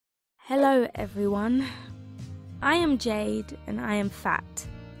Hello everyone, I am Jade and I am fat.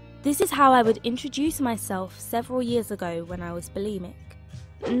 This is how I would introduce myself several years ago when I was bulimic.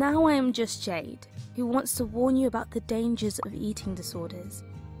 Now I am just Jade, who wants to warn you about the dangers of eating disorders.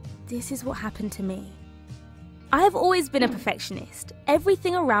 This is what happened to me. I have always been a perfectionist.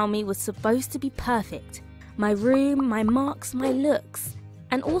 Everything around me was supposed to be perfect. My room, my marks, my looks,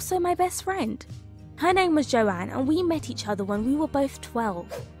 and also my best friend. Her name was Joanne and we met each other when we were both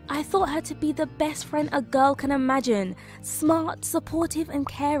 12. I thought her to be the best friend a girl can imagine, smart, supportive and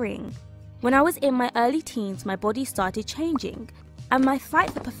caring. When I was in my early teens, my body started changing and my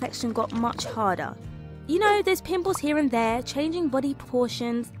fight for perfection got much harder. You know, there's pimples here and there, changing body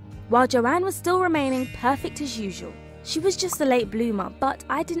proportions, while Joanne was still remaining perfect as usual. She was just a late bloomer, but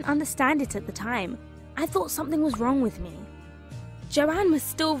I didn't understand it at the time. I thought something was wrong with me. Joanne was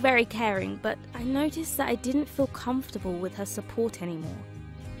still very caring, but I noticed that I didn't feel comfortable with her support anymore.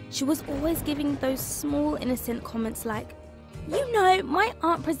 She was always giving those small innocent comments like, "You know, my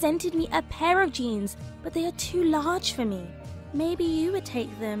aunt presented me a pair of jeans, but they are too large for me. Maybe you would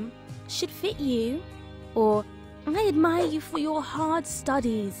take them. Should fit you." Or, "I admire you for your hard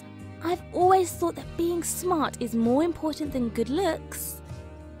studies. I've always thought that being smart is more important than good looks."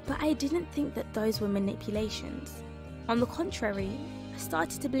 But I didn't think that those were manipulations. On the contrary, I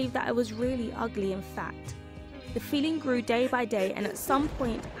started to believe that I was really ugly and fat. The feeling grew day by day, and at some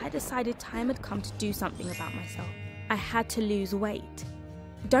point I decided time had come to do something about myself. I had to lose weight.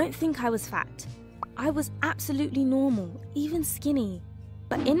 Don't think I was fat. I was absolutely normal, even skinny.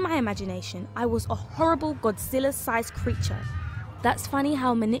 But in my imagination, I was a horrible Godzilla-sized creature. That's funny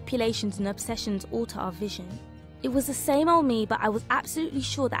how manipulations and obsessions alter our vision. It was the same old me, but I was absolutely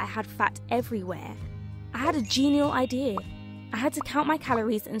sure that I had fat everywhere. I had a genial idea. I had to count my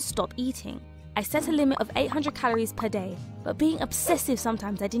calories and stop eating. I set a limit of 800 calories per day, but being obsessive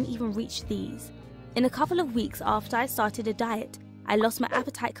sometimes I didn't even reach these. In a couple of weeks after I started a diet, I lost my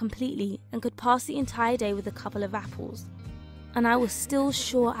appetite completely and could pass the entire day with a couple of apples. And I was still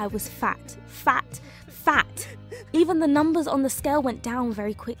sure I was fat, fat, fat. Even the numbers on the scale went down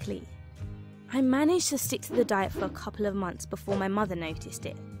very quickly. I managed to stick to the diet for a couple of months before my mother noticed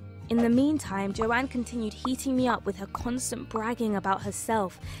it. In the meantime, Joanne continued heating me up with her constant bragging about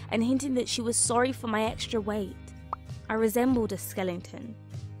herself and hinting that she was sorry for my extra weight. I resembled a skeleton.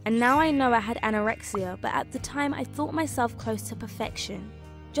 And now I know I had anorexia, but at the time I thought myself close to perfection.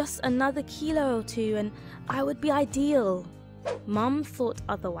 Just another kilo or two and I would be ideal. Mum thought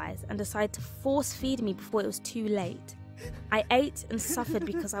otherwise and decided to force feed me before it was too late. I ate and suffered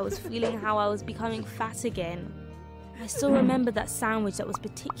because I was feeling how I was becoming fat again. I still remember that sandwich that was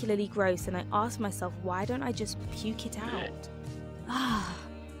particularly gross, and I asked myself, why don't I just puke it out?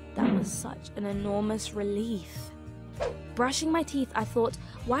 That was such an enormous relief. Brushing my teeth, I thought,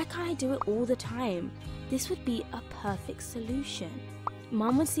 why can't I do it all the time? This would be a perfect solution.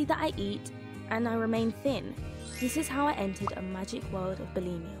 Mum would see that I eat and I remain thin. This is how I entered a magic world of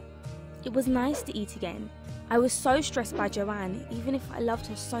bulimia. It was nice to eat again. I was so stressed by Joanne, even if I loved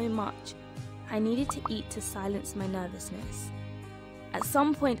her so much. I needed to eat to silence my nervousness. At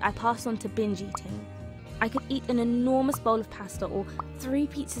some point I passed on to binge eating. I could eat an enormous bowl of pasta or 3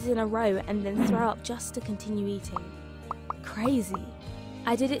 pizzas in a row and then throw up just to continue eating. Crazy.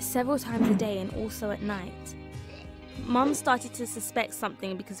 I did it several times a day and also at night. Mum started to suspect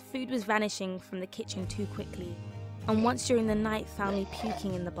something because food was vanishing from the kitchen too quickly, and once during the night found me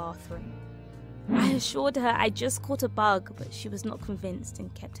puking in the bathroom. I assured her I just caught a bug, but she was not convinced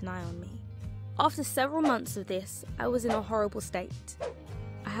and kept an eye on me. After several months of this, I was in a horrible state.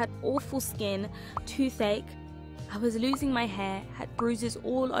 I had awful skin, toothache, I was losing my hair, had bruises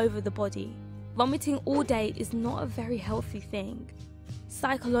all over the body. Vomiting all day is not a very healthy thing.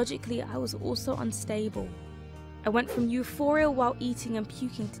 Psychologically, I was also unstable. I went from euphoria while eating and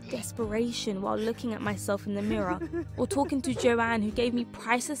puking to desperation while looking at myself in the mirror, or talking to Joanne, who gave me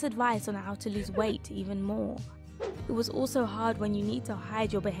priceless advice on how to lose weight even more. It was also hard when you need to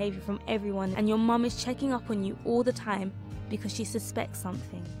hide your behaviour from everyone and your mum is checking up on you all the time because she suspects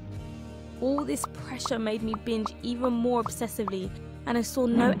something. All this pressure made me binge even more obsessively, and I saw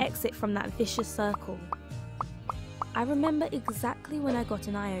no exit from that vicious circle. I remember exactly when I got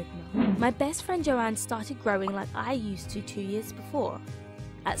an eye-opener. My best friend Joanne started growing like I used to 2 years before.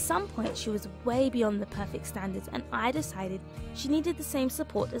 At some point she was way beyond the perfect standards and I decided she needed the same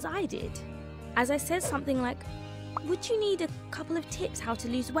support as I did. As I said something like, "Would you need a couple of tips how to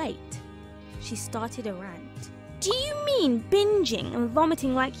lose weight?" She started a rant. "Do you mean binging and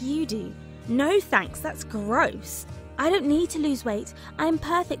vomiting like you do? No thanks, that's gross. I don't need to lose weight. I'm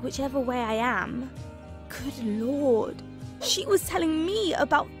perfect whichever way I am." Good lord. She was telling me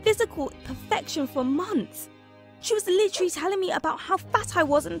about physical perfection for months. She was literally telling me about how fat I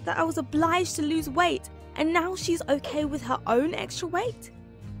was and that I was obliged to lose weight, and now she's okay with her own extra weight?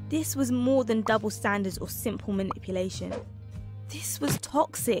 This was more than double standards or simple manipulation. This was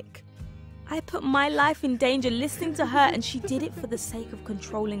toxic. I put my life in danger listening to her, and she did it for the sake of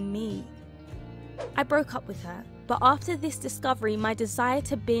controlling me. I broke up with her, but after this discovery, my desire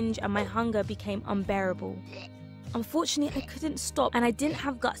to binge and my hunger became unbearable. Unfortunately, I couldn't stop, and I didn't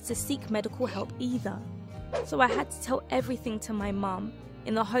have guts to seek medical help either. So I had to tell everything to my mum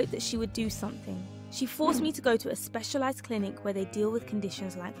in the hope that she would do something. She forced me to go to a specialised clinic where they deal with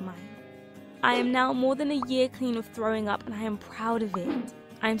conditions like mine. I am now more than a year clean of throwing up, and I am proud of it.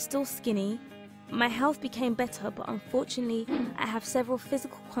 I am still skinny. My health became better, but unfortunately, I have several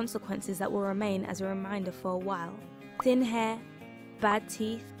physical consequences that will remain as a reminder for a while. Thin hair, bad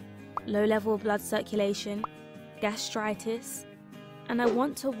teeth, low level of blood circulation, gastritis, and I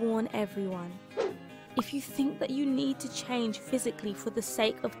want to warn everyone. If you think that you need to change physically for the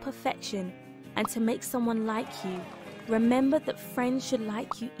sake of perfection and to make someone like you, remember that friends should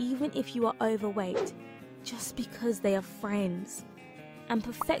like you even if you are overweight, just because they are friends. And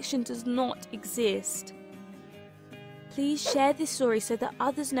perfection does not exist. Please share this story so that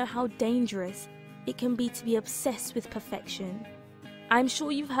others know how dangerous it can be to be obsessed with perfection. I'm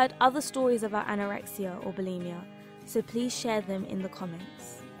sure you've heard other stories about anorexia or bulimia, so please share them in the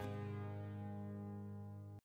comments.